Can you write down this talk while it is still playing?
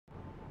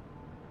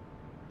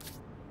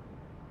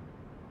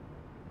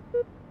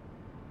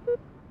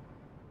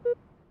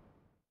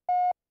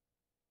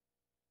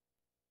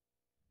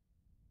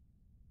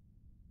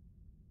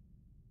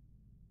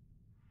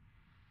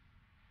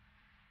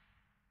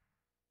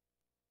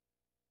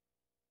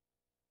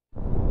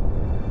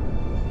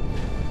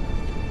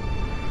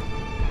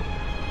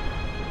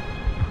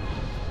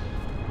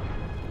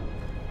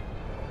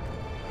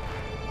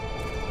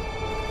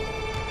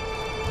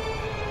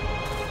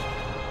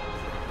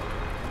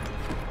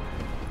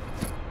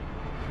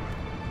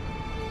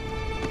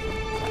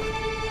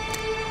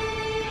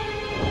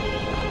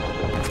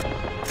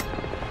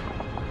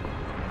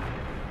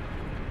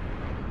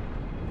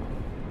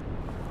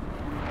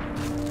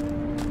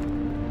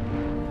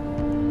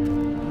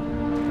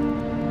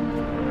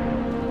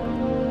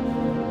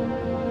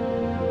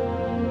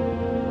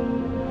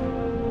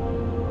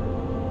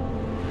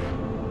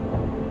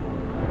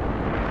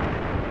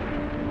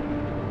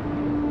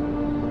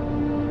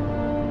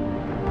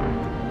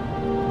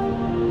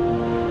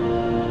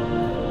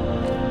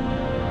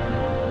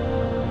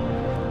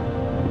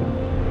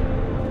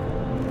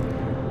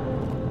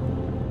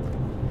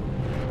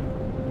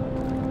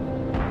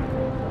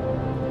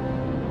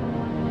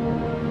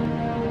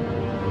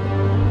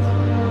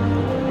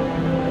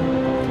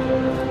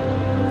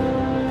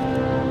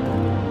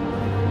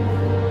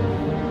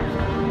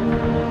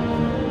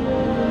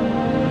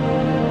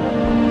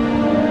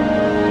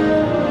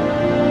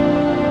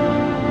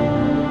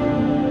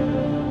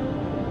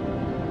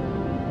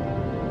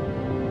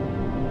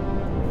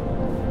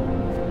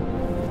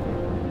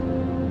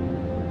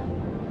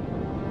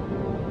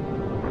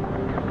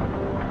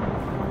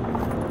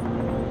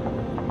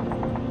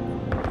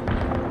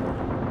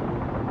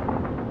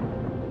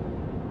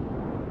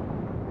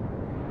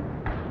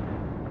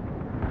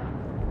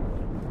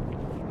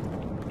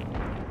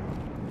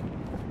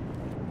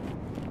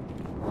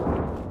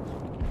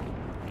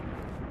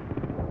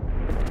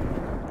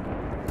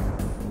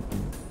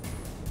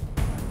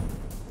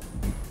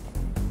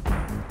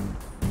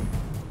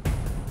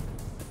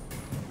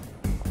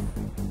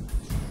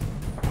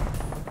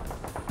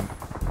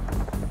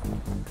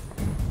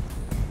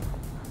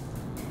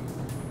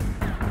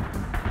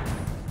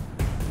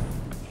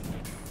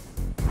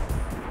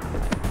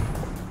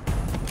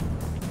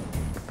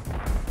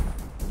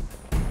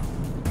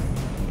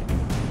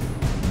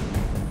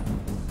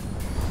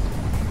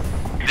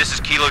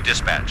Kilo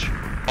Dispatch.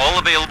 All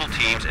available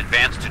teams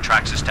advance to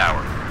Traxxas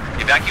Tower.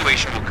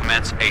 Evacuation will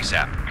commence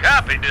ASAP.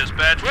 Copy,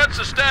 Dispatch. What's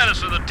the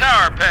status of the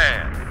tower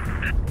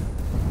pad?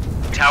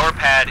 Tower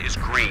pad is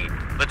green.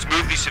 Let's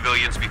move these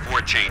civilians before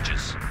it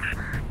changes.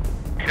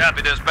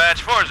 Copy,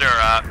 Dispatch. 4-0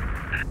 out.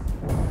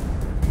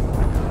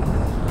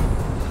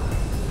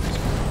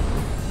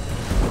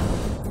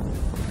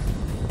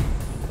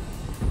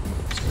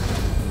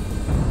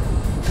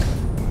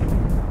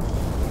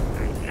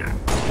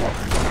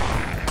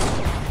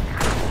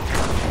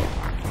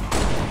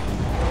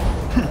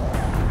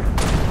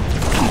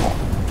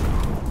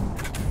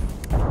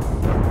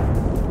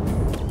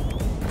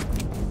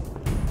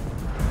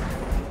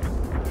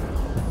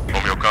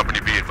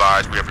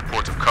 We have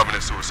reports of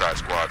Covenant suicide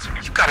squads.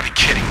 You gotta be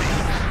kidding me.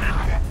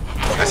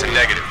 That's a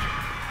negative.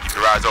 Keep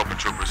your eyes open,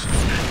 troopers.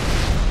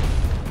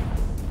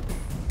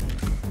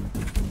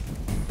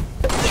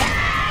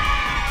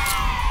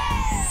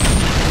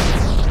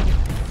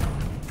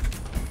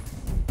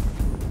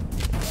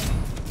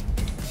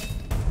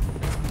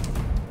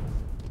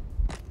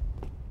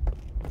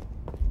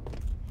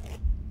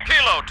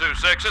 Kilo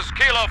 2-6,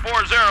 Kilo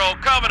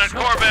 4-0, Covenant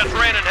Corvettes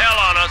raining hell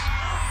on us.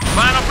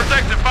 Final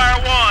protective fire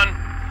 1.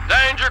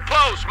 Danger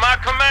close, my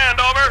command,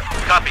 over.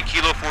 Copy,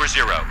 Kilo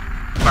 4-0.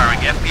 Firing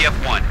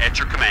FPF-1 at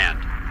your command.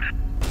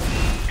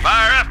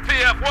 Fire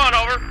FPF-1,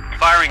 over.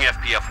 Firing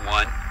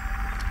FPF-1.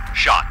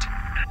 Shot.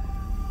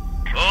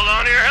 Hold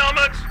on to your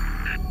helmets.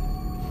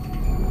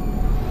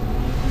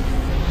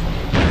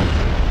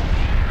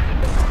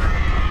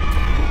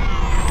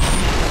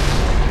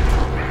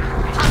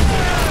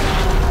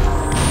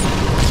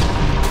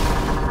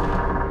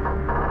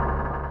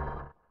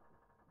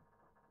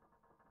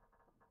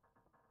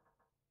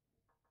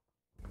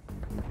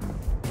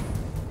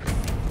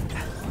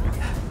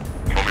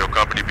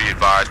 Company be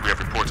advised, we have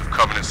reports of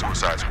Covenant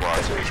suicide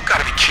squads. You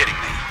gotta be kidding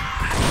me.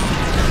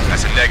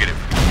 That's a negative.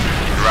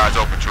 Keep your eyes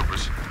open,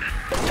 troopers.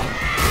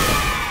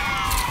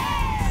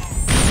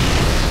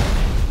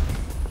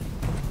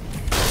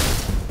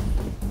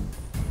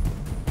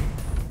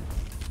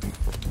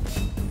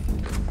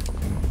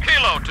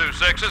 Kilo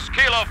 2-6,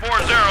 Kilo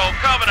 4-0,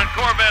 Covenant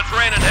Corvettes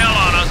raining hell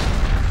on us.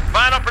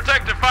 Final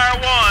protective fire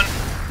 1.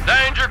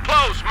 Danger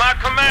close, my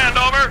command,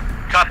 over.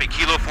 Copy,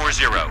 Kilo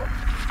 4-0.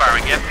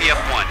 Firing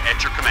FPF-1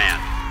 at your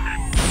command.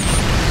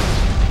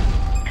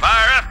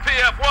 Fire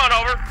FPF-1,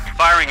 over.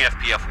 Firing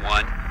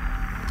FPF-1.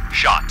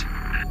 Shot.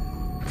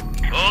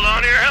 Hold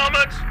on to your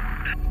helmets.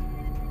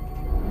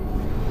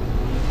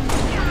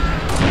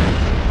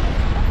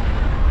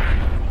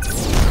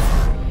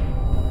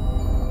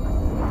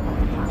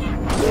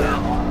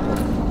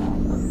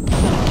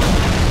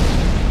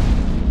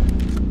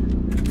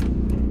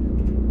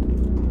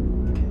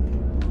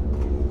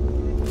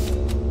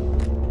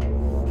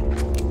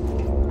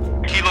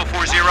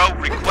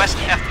 Request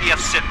FPF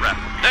sitrep.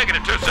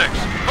 Negative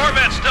 2-6.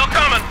 Corvette's still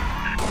coming.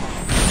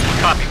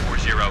 Copy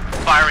 4-0.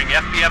 Firing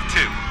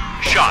FPF-2.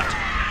 Shot.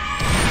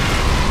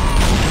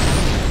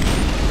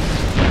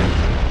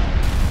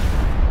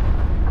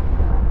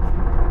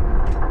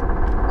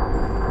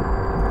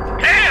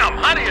 Damn!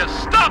 How do you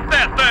stop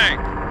that thing?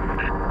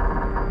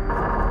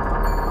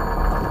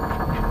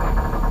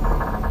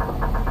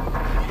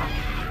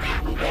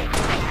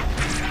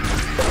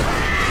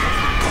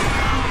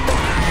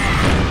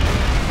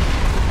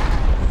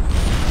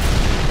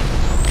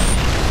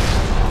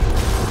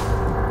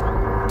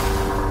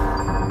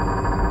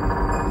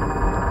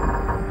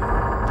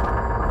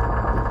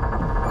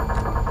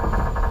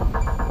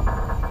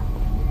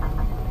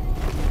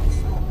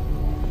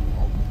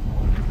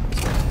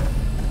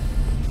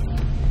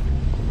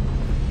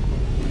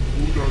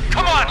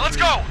 Come on, let's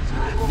go!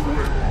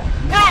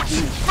 Roots,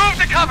 move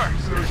to cover!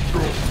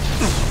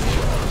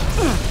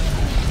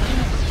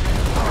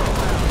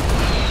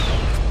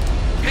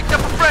 Picked up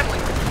a friendly.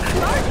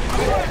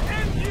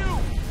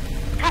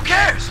 Who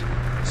cares?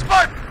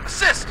 Spartan,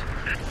 assist!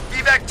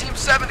 Evac Team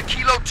 7 to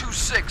Kilo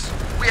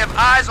 2-6. We have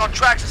eyes on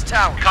Traxxas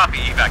Tower. Copy,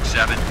 Evac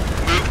 7.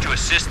 Move to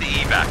assist the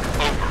evac.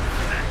 Over.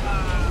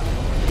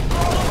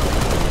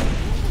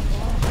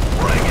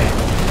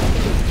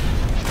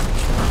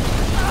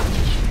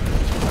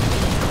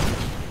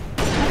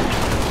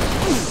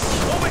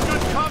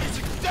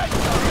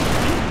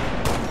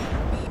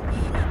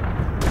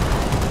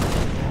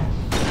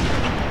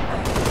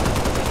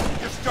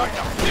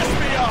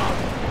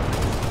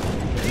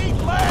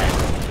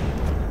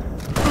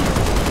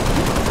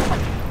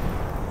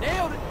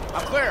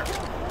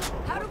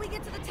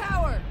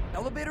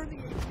 Elevator in the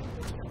air.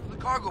 The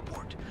cargo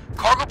port.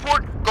 Cargo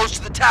port goes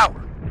to the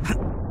tower.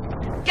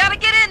 Gotta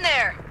get in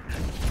there!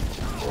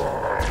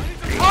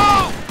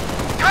 Whoa!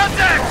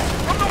 Contacts!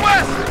 From the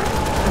west!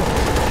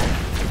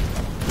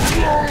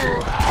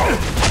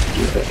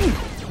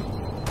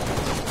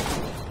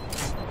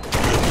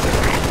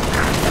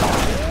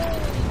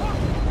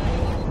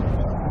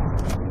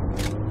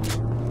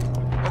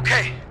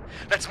 Okay,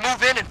 let's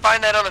move in and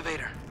find that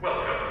elevator.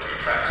 Welcome to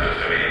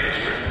Traxxas Heavy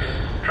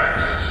Industries.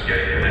 Traxxas, get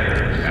in there.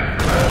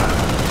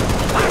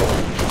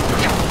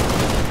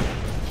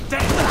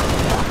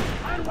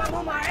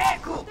 They're right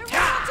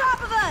on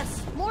top of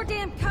us! More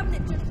damn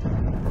Covenant just...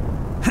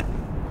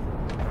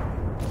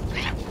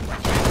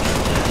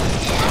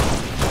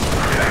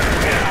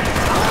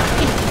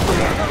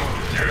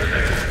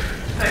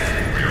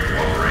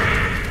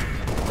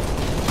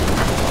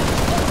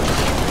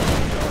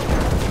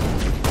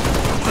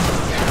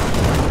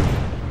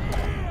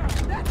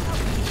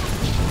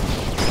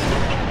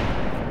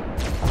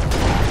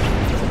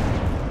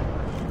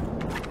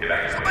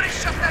 Somebody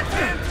shut that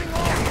damn thing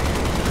off!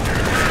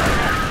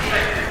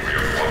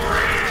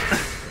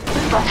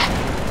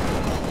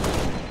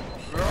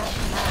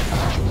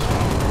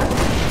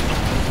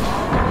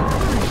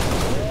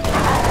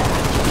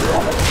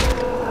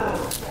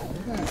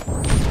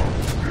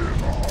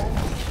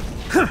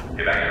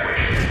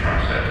 Evacuation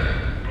process.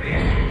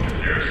 Please move to the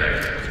nearest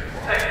exit.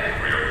 Thank you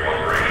for your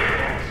cooperation.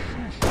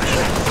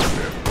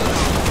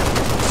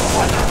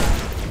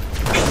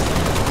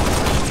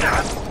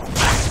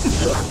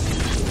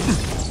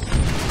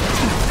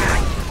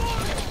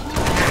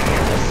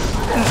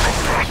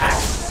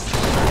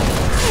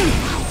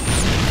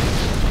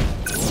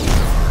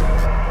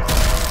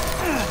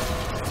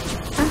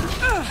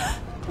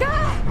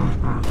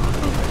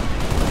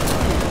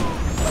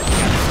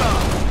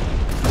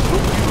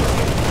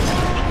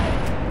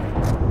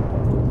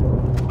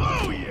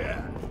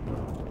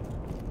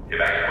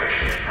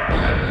 Evacuation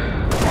process.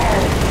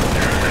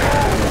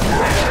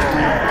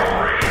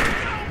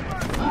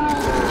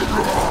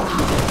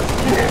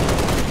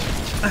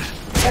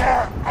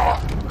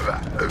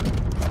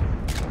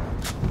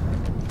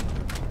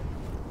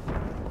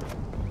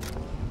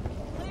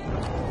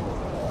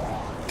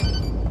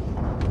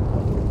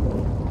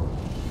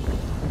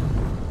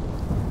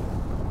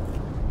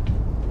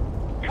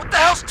 What the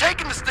hell's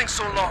taking this thing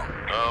so long?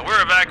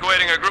 We're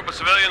evacuating a group of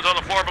civilians on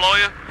the floor below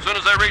you. As soon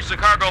as they reach the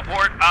cargo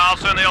port, I'll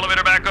send the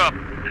elevator back up.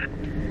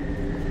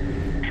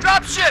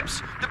 Drop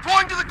ships!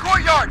 Deploying to the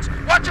courtyards!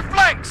 Watch your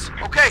flanks!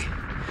 Okay,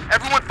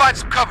 everyone find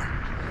some cover.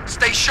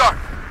 Stay sharp.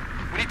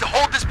 We need to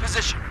hold this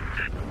position.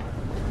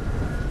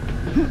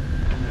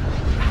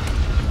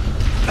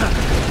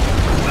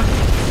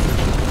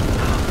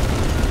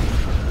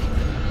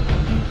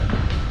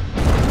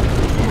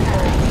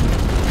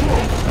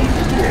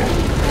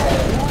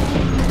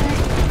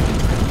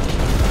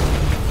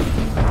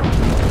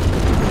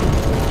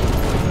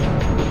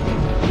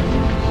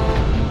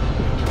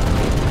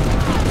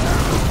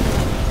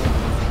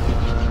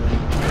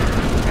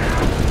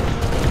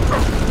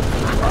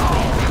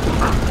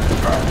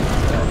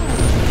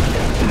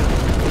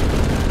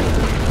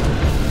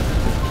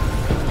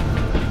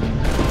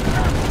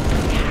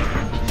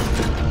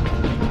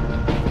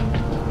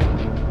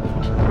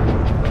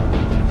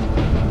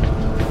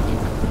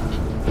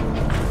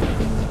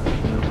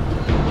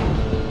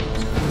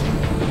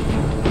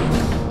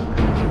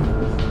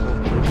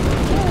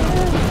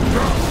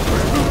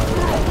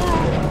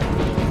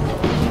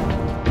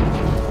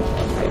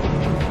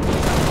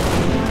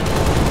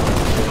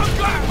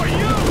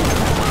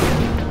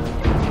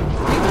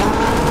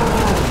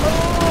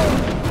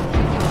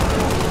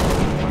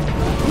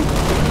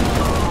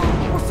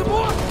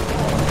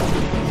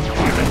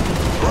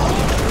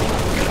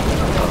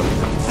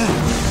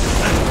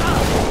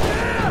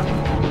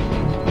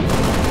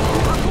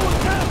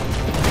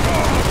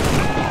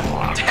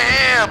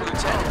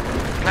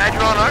 Glad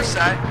you're on our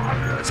side.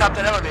 Let's hop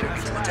that elevator and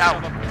get to the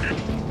tower.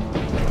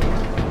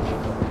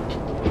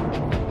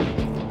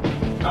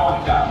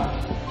 Going down.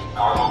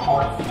 Cargo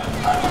port and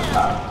traffic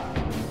stop.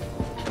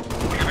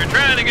 If you're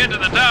trying to get to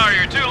the tower,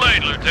 you're too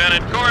late,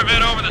 Lieutenant.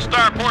 Corvette over the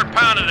starport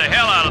pounded the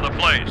hell out of the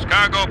place.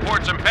 Cargo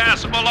port's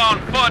impassable on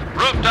foot.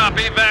 Rooftop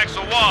evac's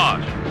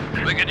awash.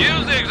 We could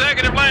use the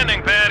executive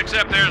landing pad,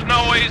 except there's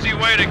no easy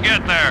way to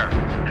get there.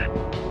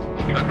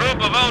 A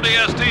group of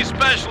ODST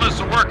specialists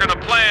are working a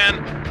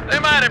plan. They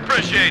might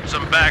appreciate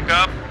some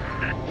backup.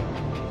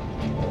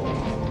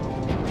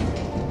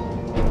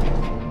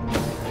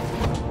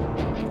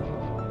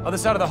 Other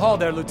side of the hall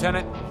there,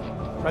 Lieutenant.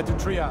 Right through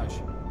triage.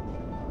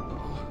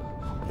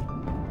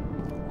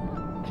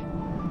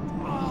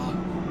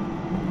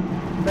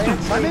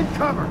 Vance, I'm in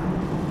cover.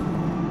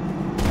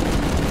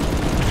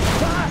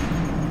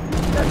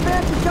 That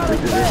Vance has got a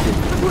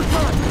head. We're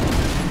fine.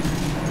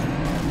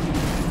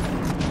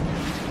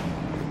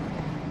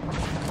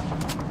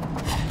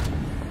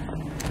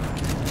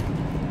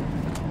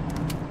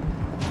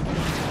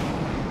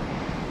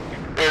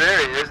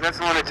 That's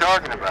the one they're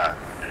talking about.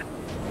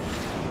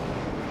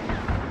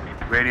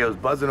 Radio's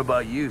buzzing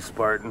about you,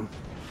 Spartan.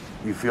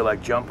 You feel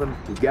like jumping?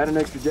 We've got an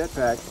extra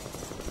jetpack.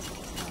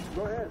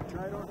 Go ahead,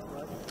 try it on.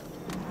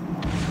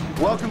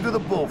 Welcome to the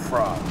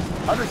Bullfrog.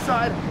 Other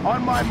side,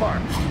 on my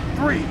mark.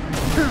 3, 2,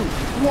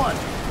 1,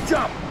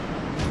 jump!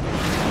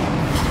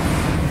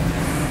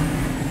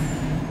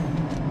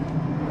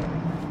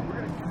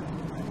 We're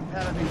gonna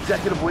out of the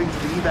executive wing so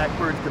the evac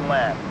birds can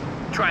land.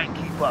 Try and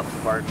keep up,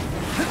 Spartan.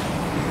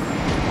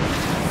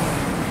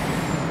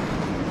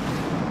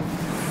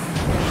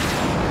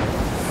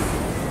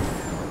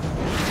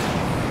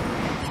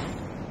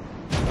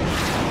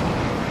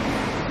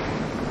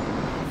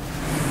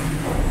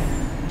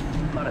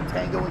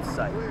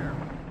 sight.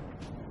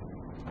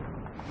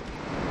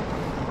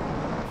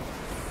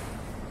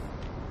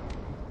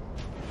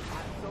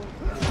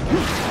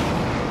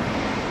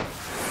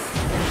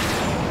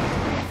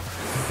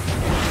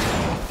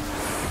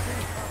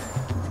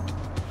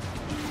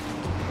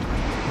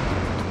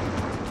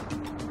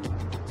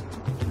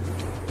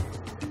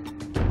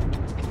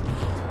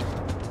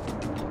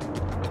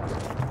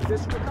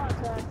 Additional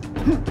contact.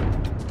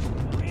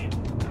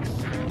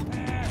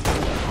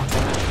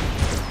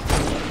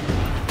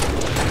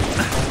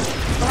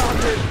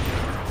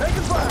 Take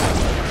it back!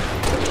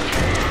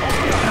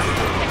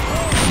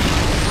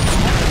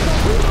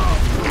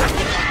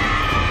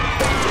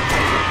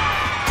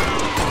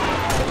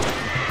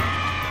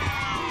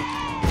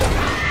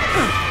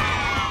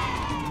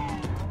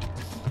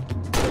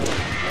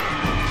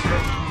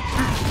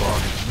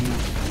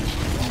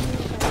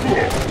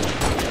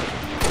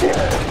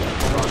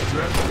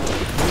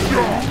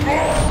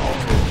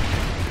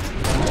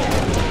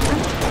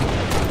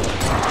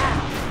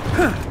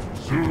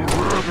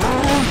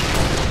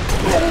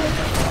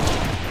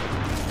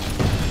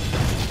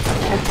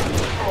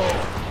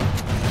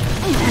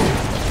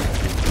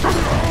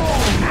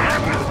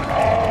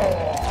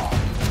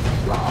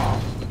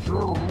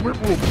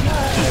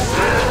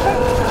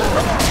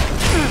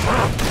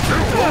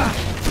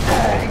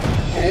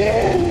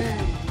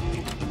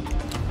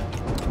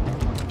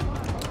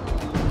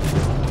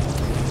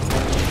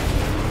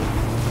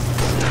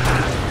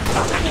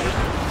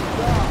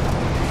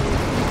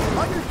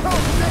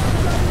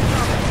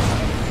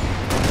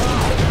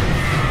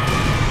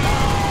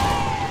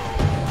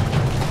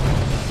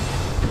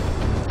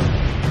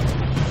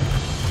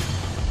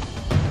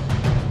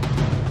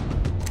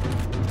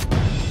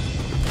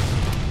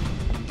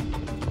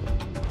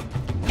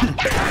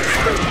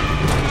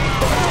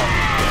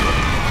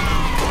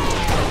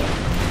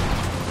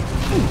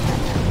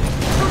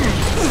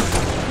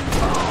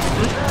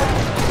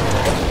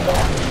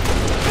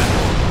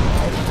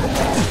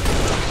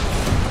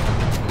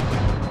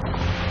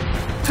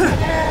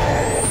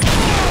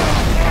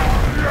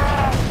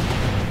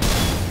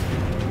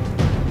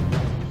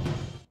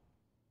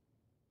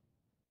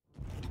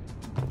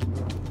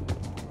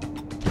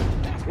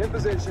 In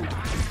position.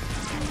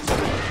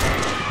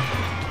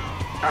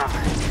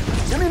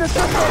 Give me the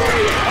signal!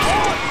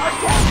 I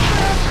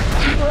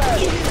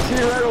can't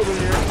see right over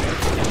here.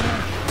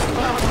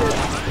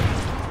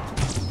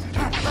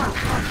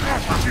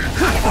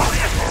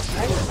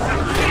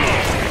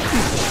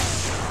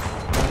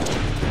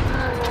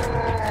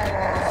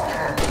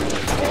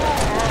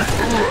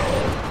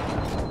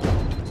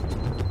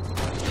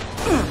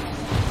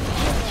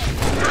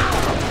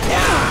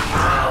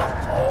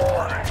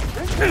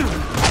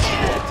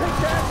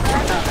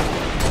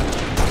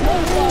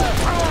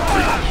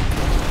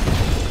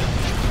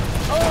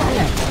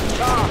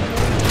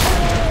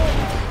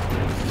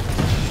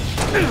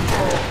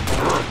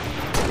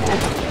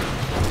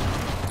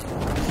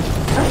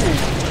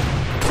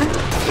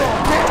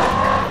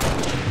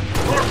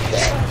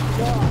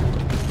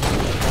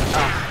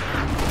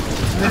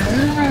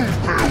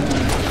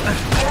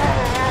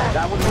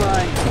 That one's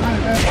mine.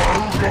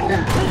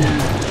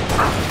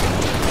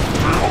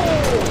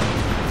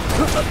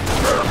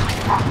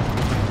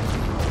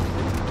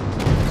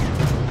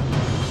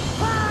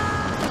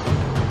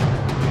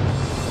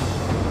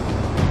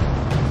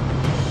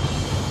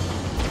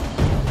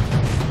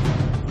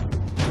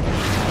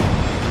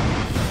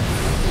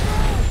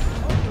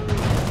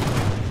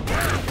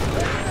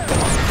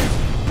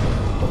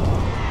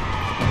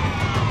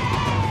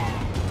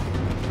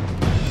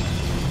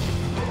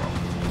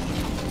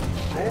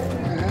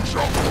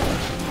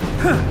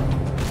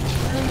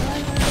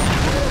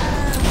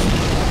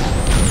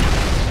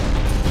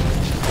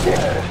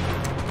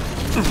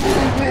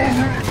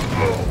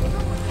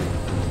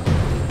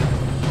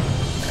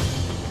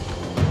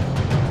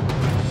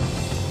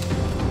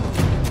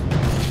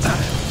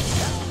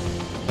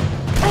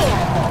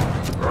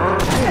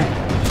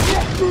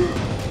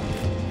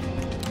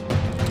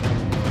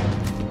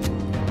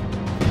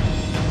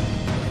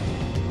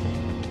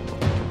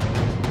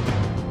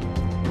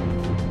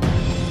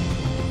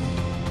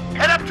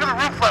 Head up to the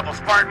roof level,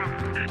 Spartan.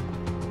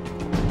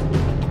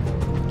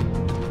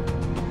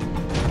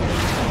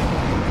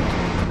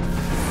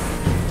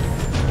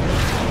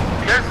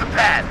 There's the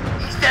pad.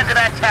 East end of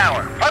that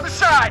tower. Other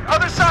side!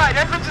 Other side!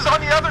 Entrance is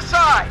on the other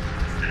side!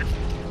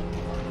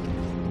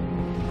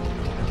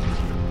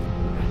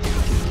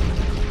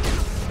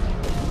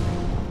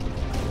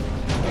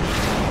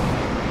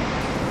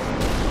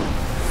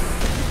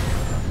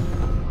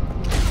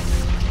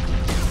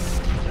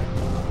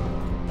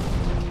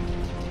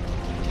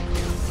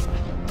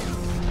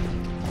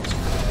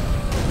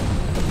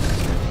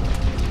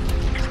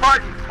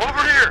 Spartan,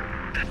 over here!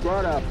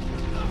 Brought up.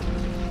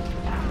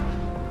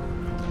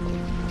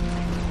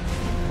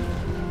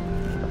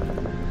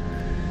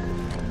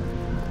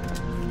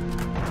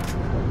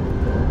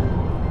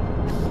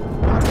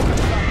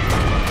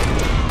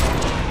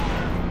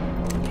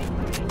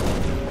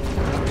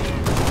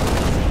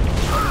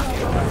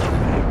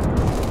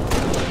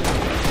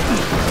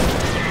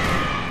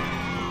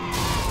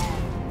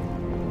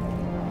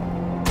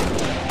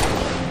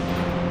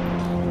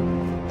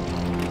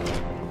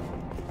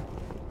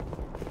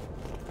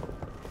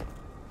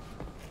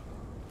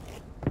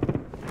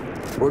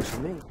 Works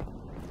for me.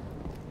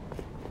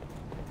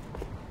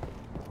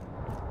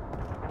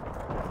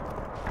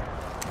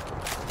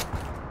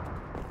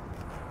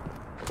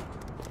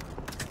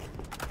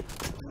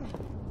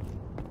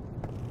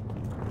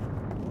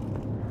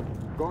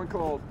 Going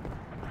cold.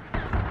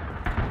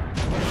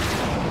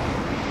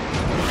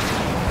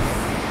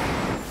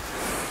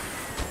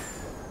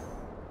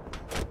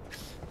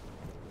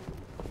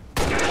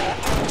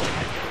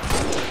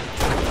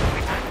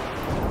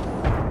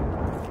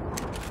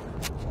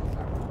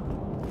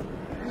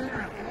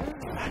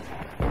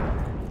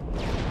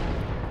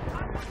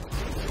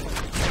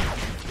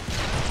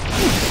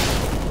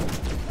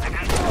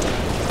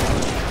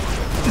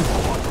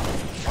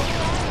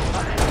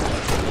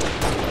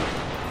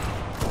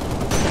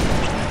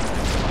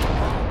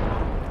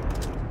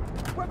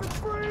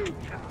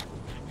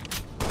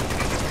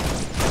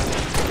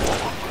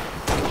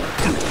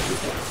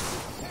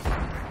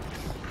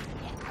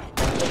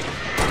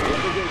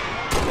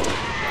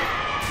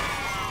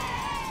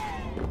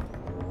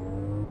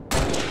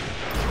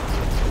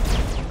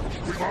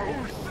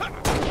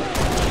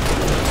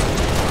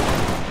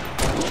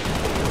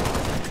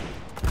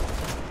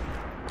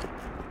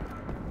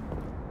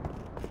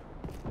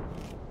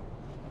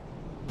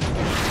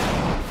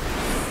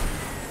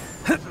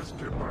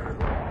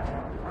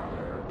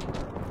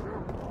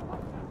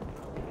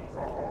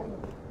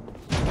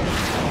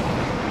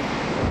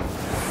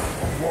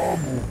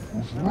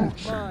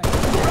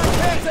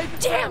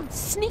 Damn!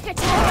 Sneak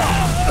attack!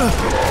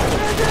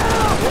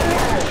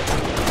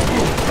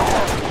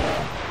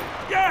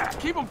 Yeah!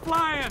 Keep them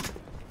flying!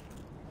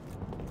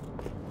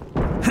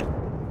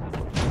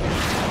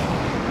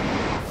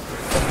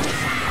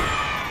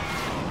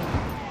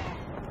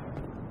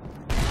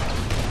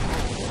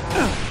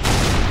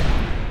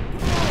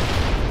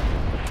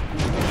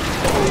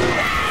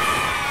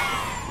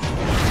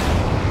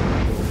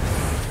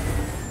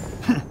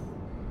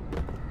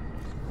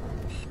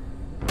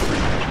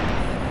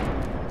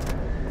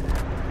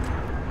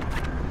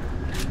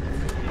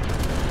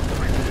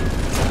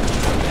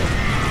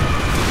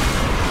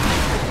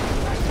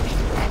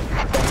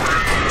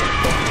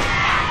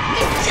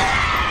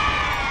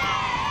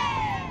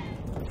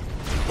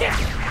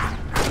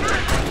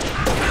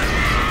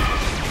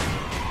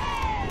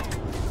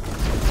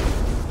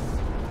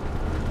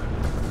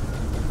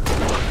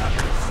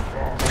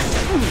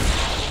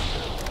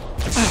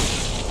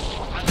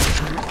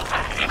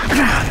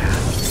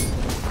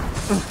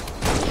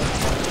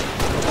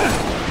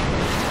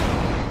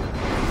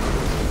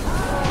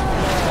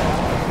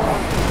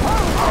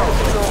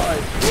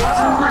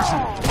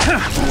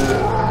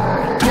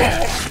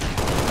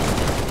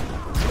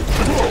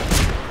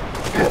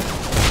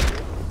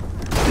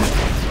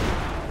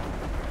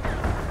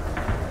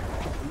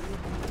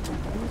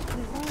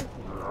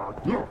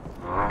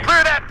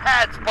 Clear that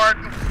pad,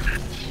 Spartan!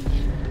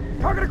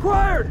 Target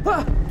acquired!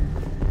 Ah.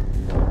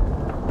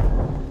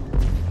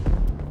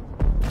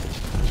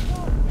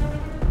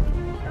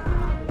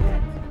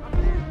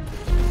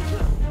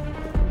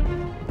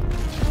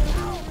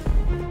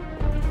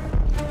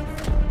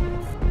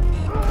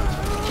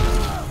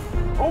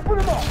 Open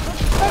him up!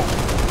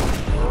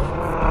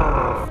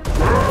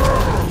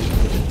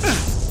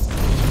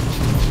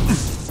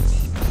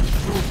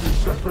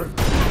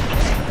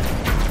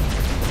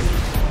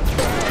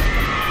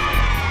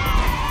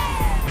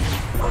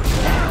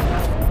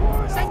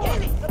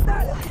 Sangini!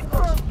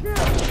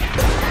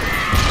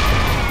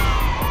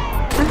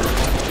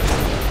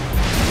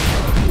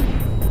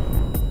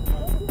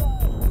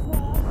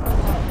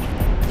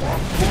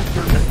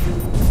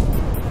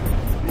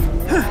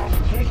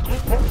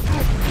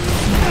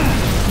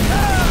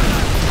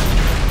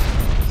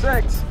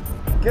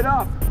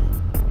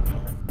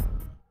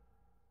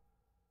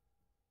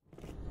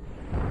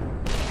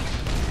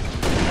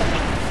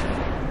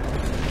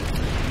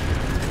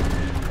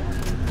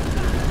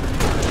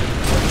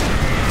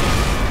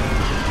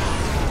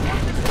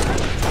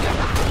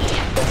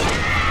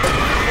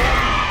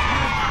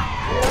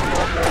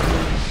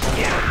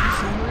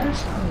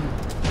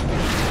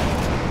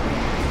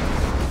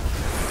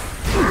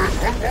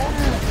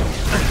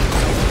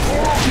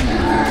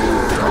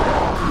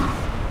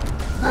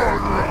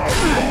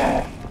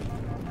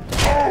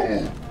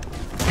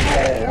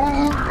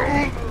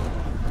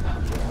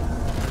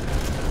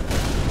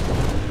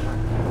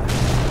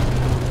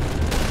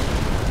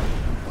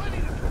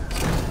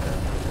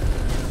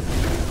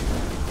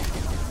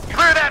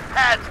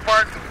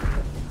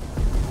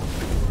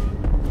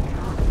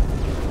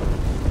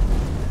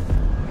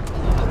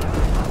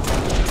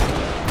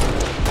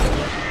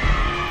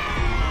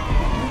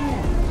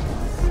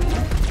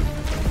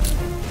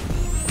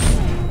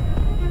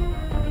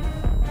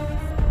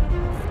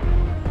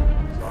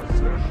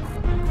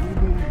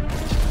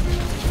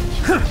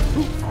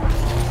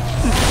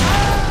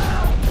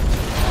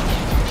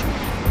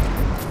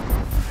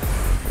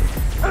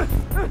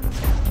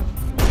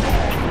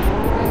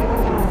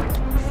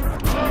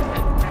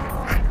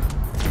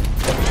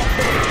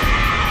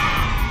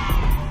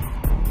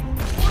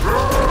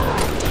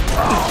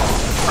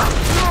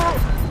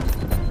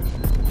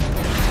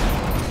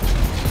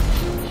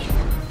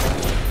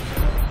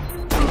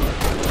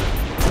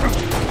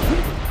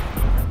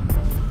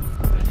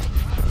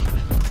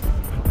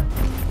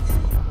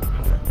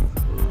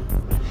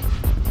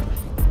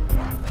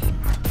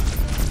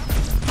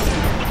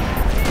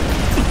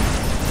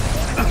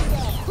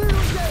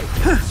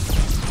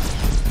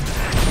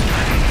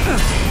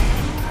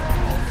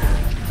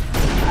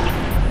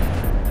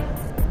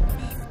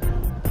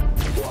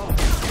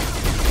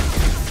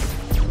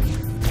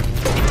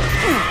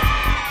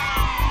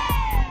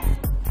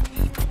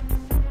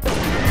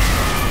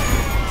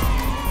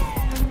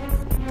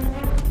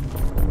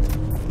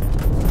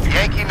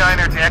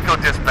 Niner to Echo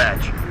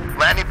Dispatch.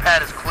 Landing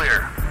pad is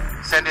clear.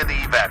 Send in the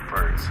evac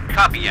birds.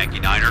 Copy, Yankee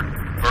Niner.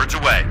 Birds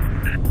away.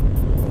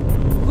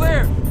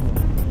 Clear.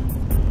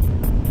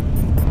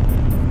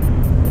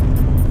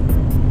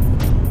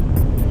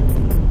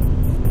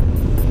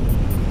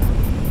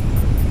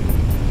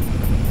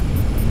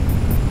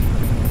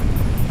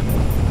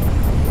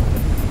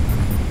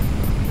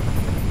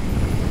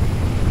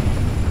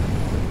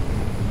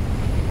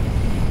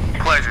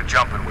 Pleasure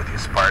jumping with you,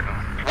 Spartan.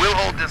 We'll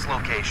hold this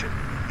location.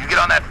 You get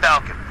on that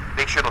Falcon.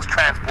 Make sure those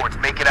transports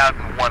make it out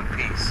in one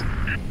piece.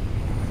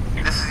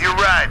 This is your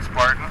ride,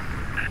 Spartan.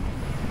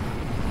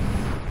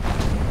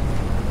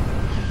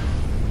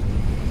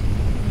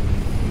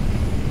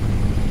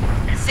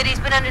 The city's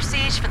been under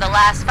siege for the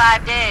last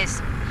 5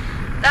 days.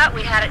 Thought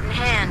we had it in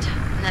hand,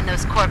 and then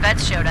those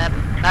Corvettes showed up.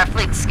 Our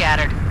fleet's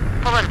scattered,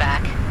 pulling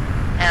back.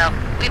 Hell,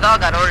 we've all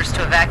got orders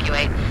to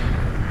evacuate.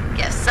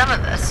 Guess some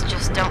of us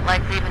just don't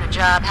like leaving a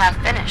job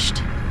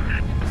half-finished.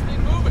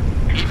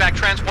 Evac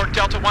transport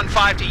Delta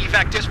 1-5 to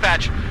Evac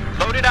Dispatch.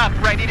 Loaded up,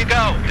 ready to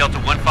go. Delta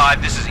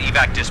 1-5, this is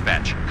Evac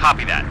Dispatch.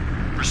 Copy that.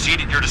 Proceed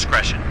at your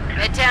discretion.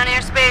 Midtown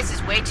airspace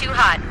is way too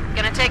hot.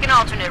 Gonna take an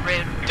alternate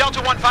route.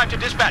 Delta 1-5 to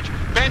dispatch.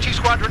 Banshee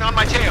squadron on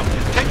my tail.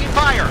 Taking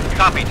fire.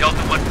 Copy,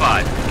 Delta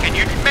 1-5. Can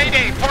you...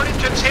 Mayday, port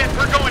engine's hit.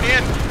 We're going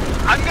in.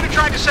 I'm gonna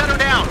try to set her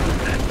down.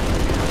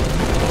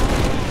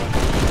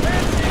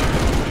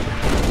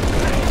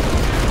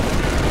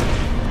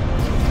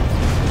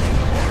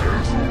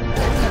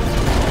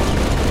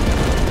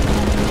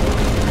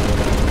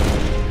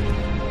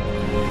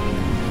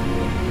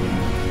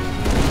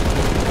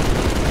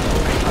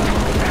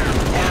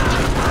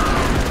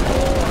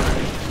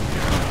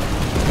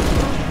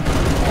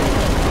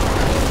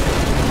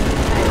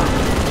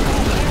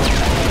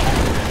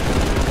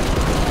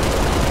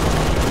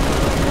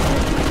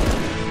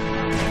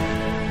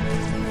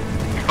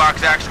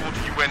 Fox Actual to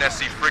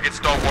UNSC frigate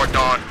Stalwart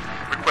Dawn.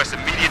 Request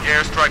immediate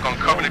airstrike on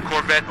Covenant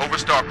Corvette over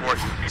Starport.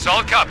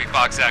 Solid copy,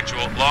 Fox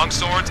Actual. Long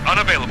swords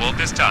unavailable at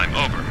this time.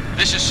 Over.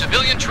 This is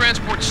Civilian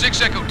Transport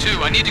 6 Echo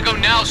 2. I need to go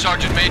now,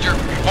 Sergeant Major.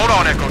 Hold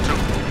on, Echo 2.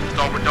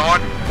 Stalwart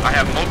Dawn, I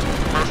have multiple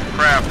commercial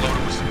craft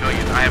loaded with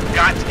civilians. I have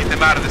got to get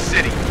them out of the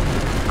city.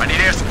 I need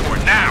air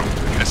support now.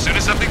 As soon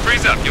as something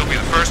frees up, you'll be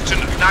the first to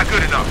know. Not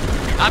good enough.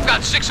 I've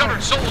got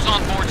 600 souls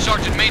on board,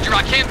 Sergeant Major.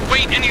 I can't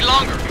wait any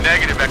longer.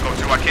 Negative, Echo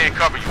 2. I can't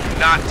cover you. Do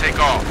not take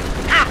off.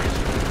 Damn it!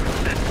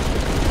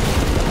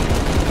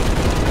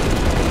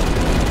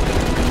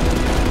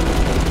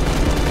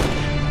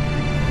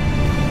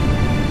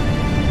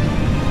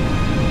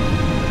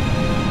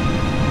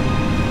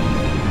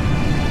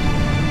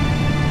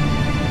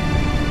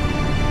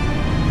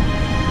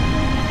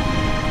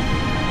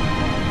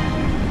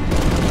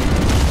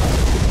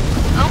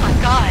 Oh my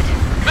god.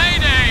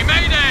 Mayday!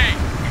 Mayday!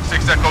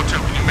 6 Echo 2,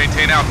 can you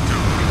maintain altitude?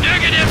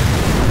 Negative!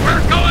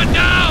 We're going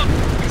down!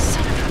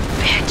 Son of a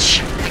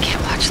bitch. I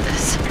can't watch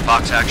this.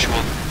 Fox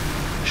Actual,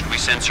 should we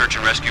send search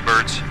and rescue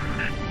birds?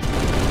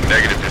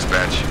 Negative,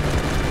 dispatch.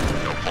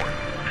 No point.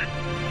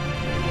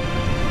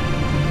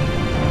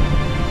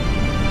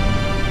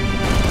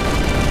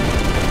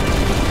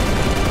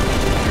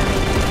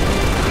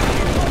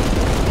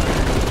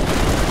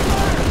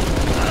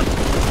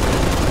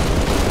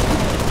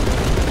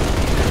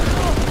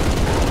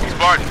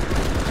 Spartan,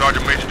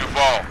 Sergeant Major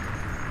Duval.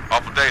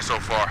 Awful day so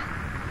far.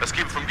 Let's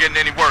keep it from getting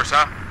any worse,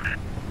 huh?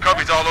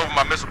 Cubby's all over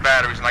my missile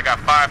batteries, and I got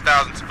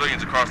 5,000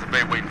 civilians across the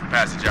bay waiting for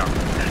passage out.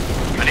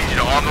 I need you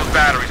to arm those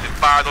batteries and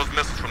fire those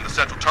missiles from the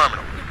central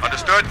terminal.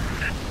 Understood?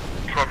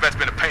 Corvette's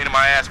been a pain in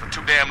my ass for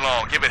too damn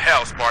long. Give it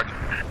hell, Spartan.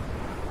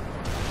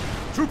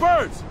 Two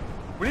birds.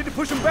 We need to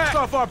push them back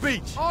off our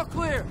beach. All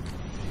clear.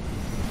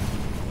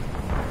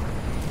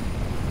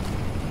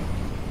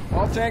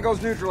 All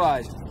tangos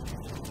neutralized.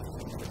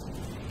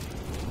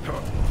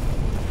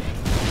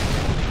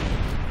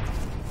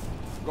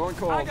 Going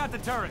cold. I got the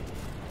turret.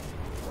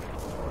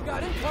 We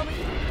got him coming.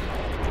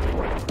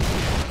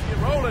 Get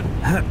rolling.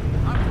 I'm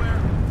clear.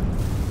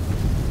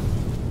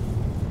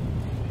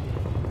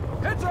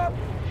 Heads up.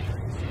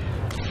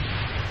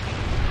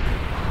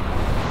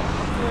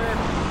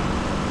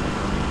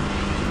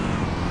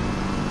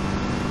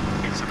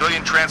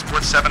 Civilian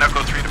transport 7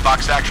 Echo 3 to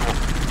Fox Actual.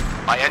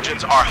 My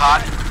engines are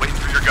hot, waiting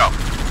for your go.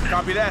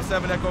 Copy that,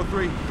 7 Echo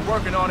 3. We're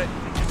working on it.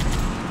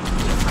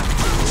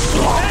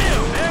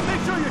 Damn, man,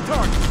 make sure you're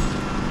targeted.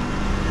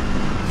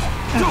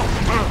 The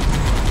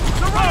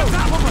right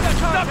top of us!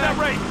 Stop that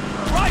rate!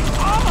 Right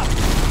on!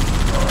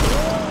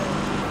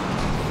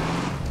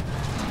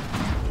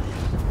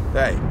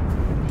 Hey.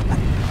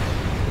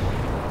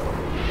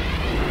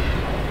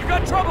 You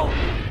got trouble!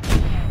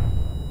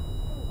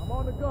 I'm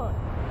on the gun.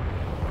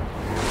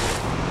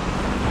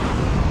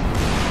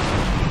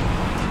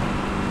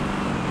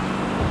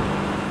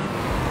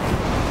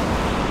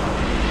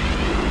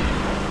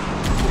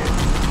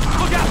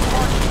 Look out,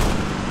 Mark!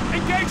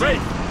 Engage!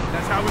 Great!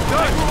 That's how it's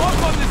done! I grew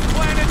up on this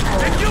planet,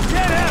 and you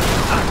can't have it!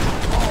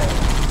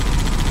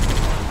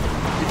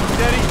 Keep it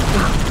steady.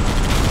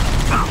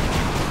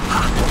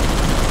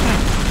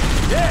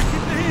 Yeah,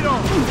 keep the heat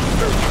on!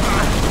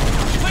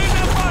 Clean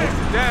that fire!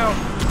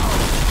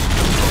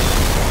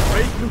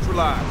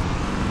 neutralized.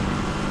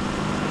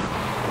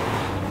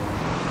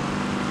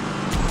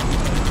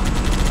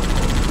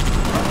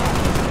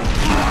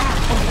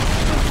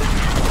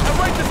 That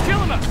right is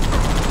killing us!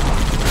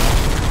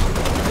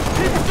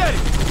 Keep it steady!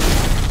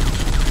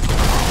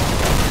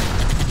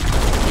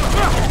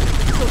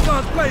 So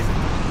guns blazing!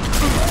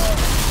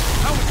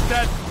 That one's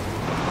dead.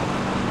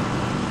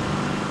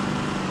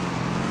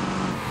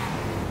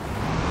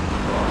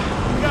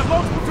 We got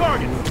multiple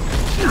targets.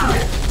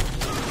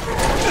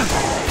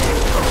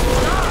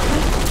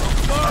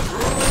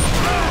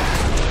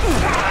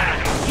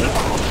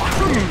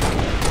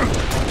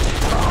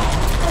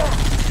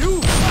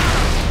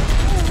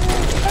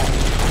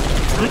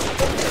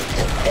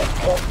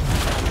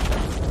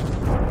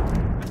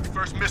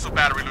 First missile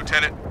battery,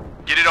 Lieutenant.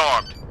 Get it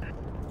armed.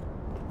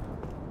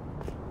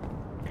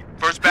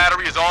 First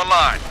battery is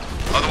online.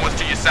 Other one's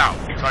to your south.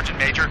 Sergeant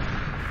Major,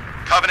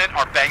 Covenant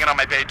are banging on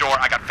my bay door.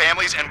 I got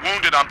families and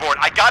wounded on board.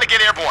 I gotta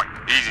get airborne.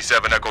 Easy,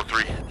 7 Echo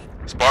 3.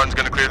 Spartan's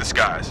gonna clear the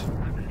skies.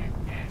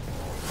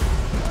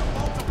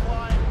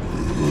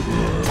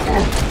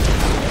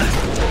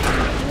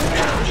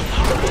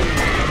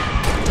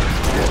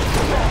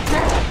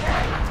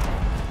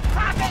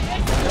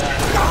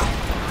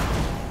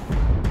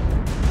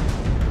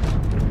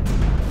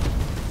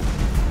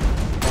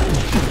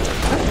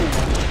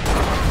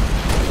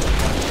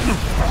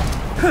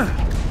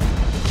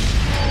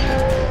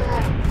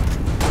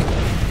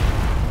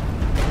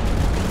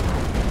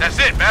 That's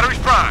it, battery's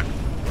primed.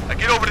 Now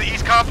get over to the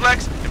east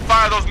complex and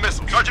fire those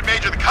missiles. Sergeant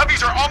Major, the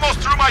Cubbies are almost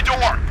through my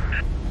door.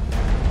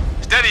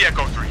 Steady,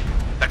 Echo 3.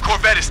 That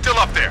Corvette is still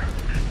up there.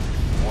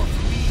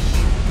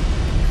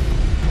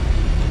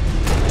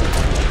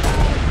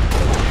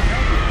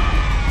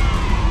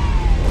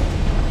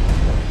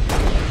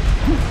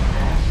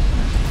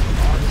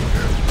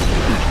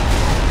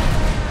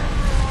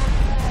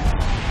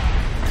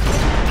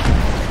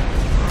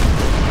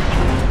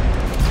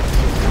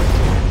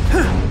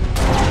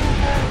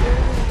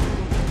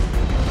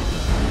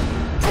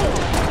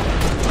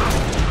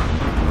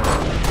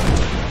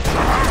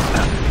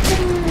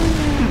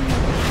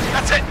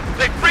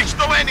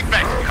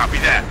 Copy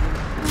that.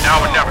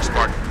 Now or never,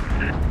 Spartan.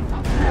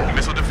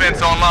 Missile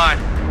defense online.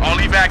 All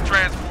evac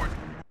transport.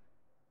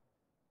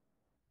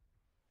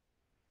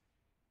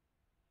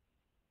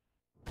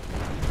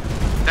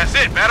 That's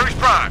it. Battery's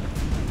primed.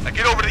 Now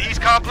get over to the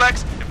east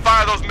complex and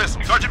fire those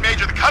missiles. Sergeant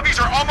Major, the Cubbies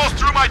are almost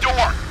through my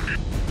door.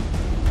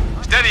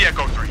 Steady,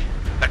 Echo 3.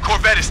 That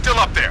Corvette is still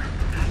up there.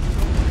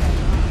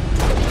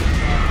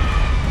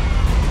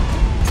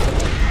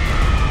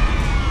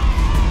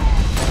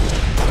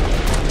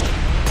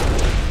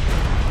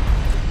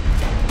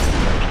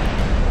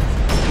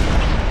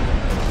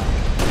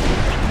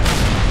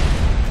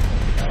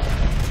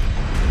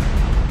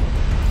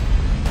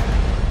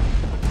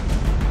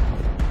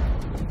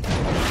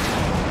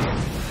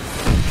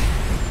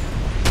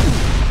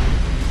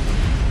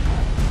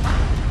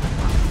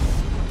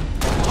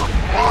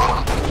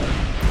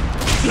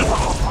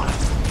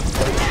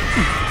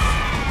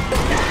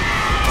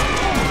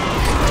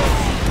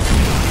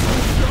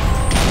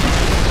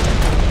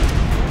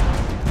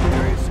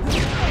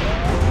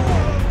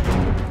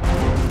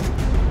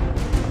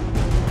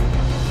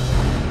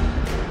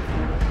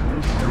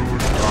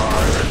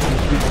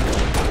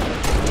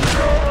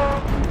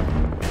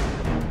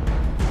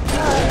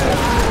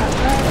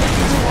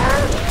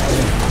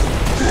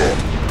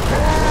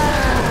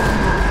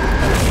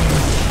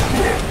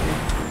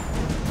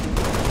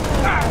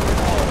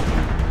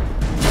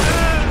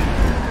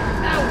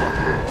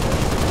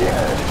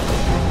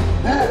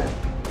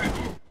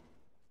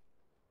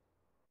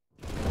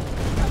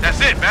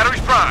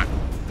 Battery's primed.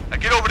 Now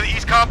get over to the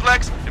east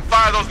complex and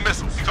fire those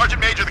missiles. Sergeant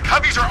Major, the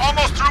Cubbies are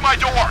almost through my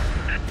door.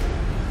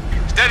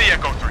 Steady,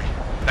 Echo 3.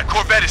 That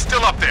Corvette is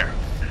still up there.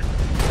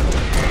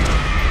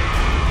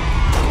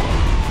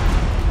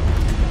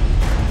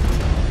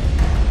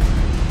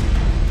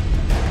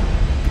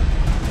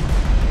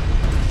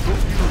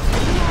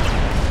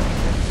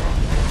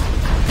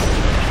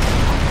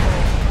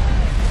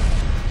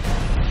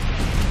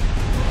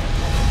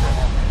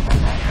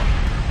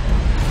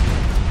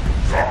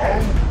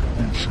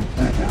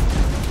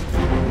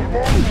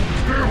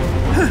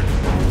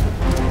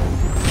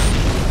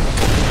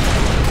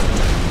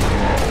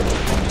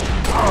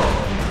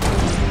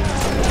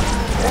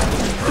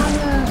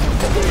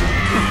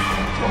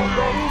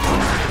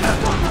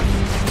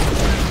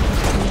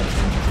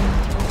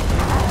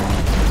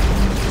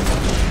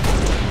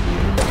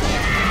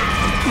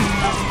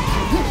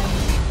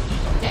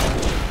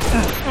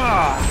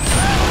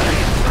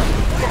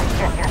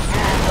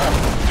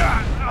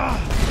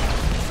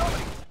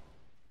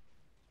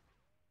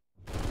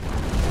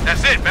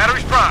 That's it,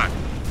 battery's primed.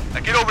 Now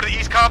get over to the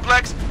east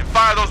complex and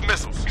fire those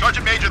missiles.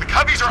 Sergeant Major, the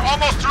Cubbies are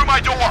almost through my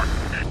door.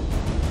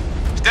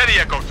 Steady,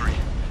 Echo 3.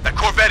 That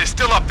Corvette is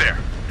still up there.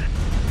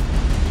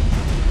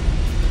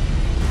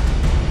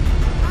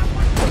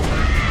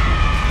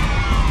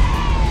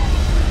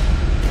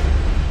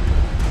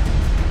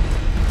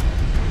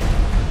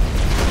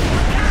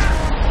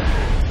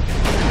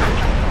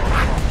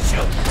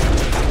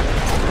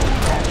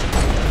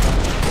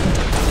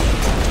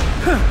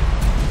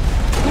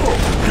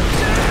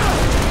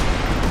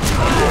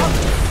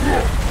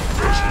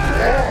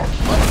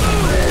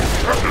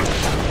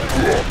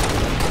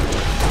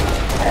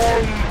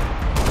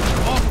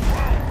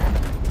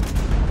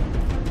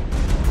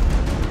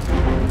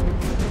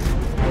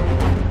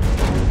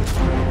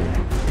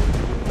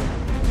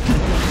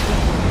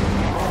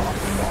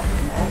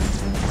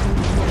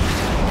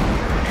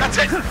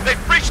 Boys, they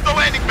breached the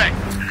landing bay.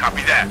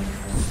 Copy that.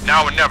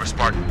 Now or never,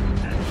 Spartan.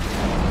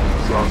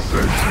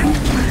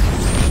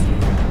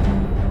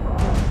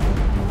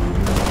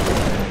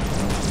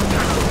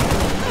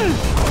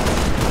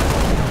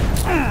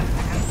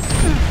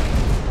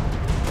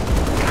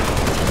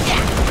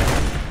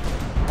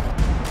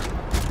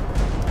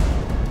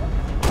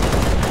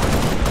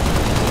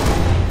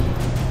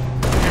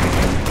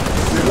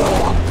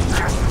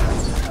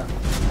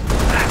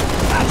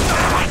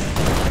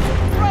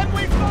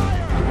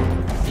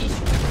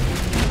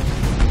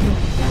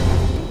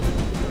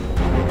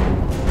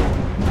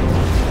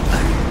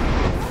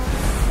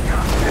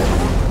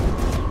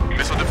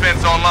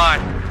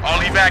 Online. All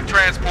evac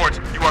transports,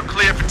 you are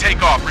cleared for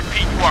takeoff.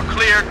 Repeat, you are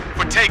cleared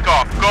for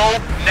takeoff. Go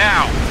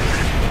now.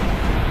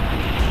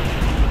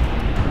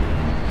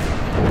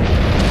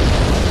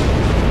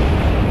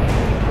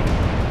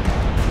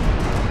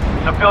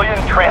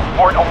 Civilian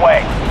transport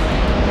away.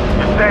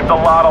 You saved a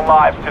lot of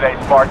lives today,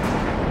 Spartan.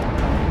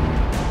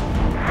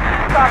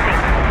 Copy.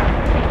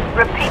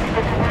 Repeat,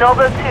 this is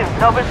Noble 2,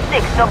 Noble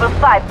 6, Noble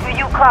 5. Do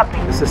you copy?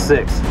 This is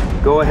 6.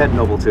 Go ahead,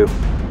 Noble 2.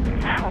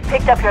 We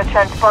picked up your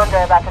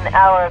transponder about an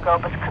hour ago,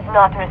 but could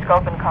not risk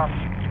open comms.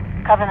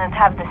 Covenant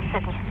have the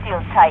city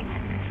sealed tight.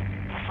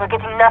 We're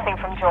getting nothing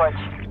from George.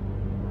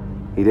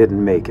 He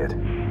didn't make it.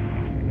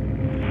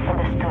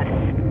 Understood.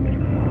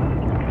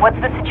 What's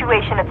the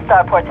situation at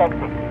Starport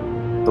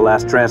exit? The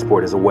last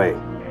transport is away.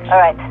 All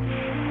right.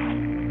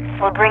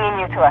 We're bringing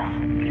you to us.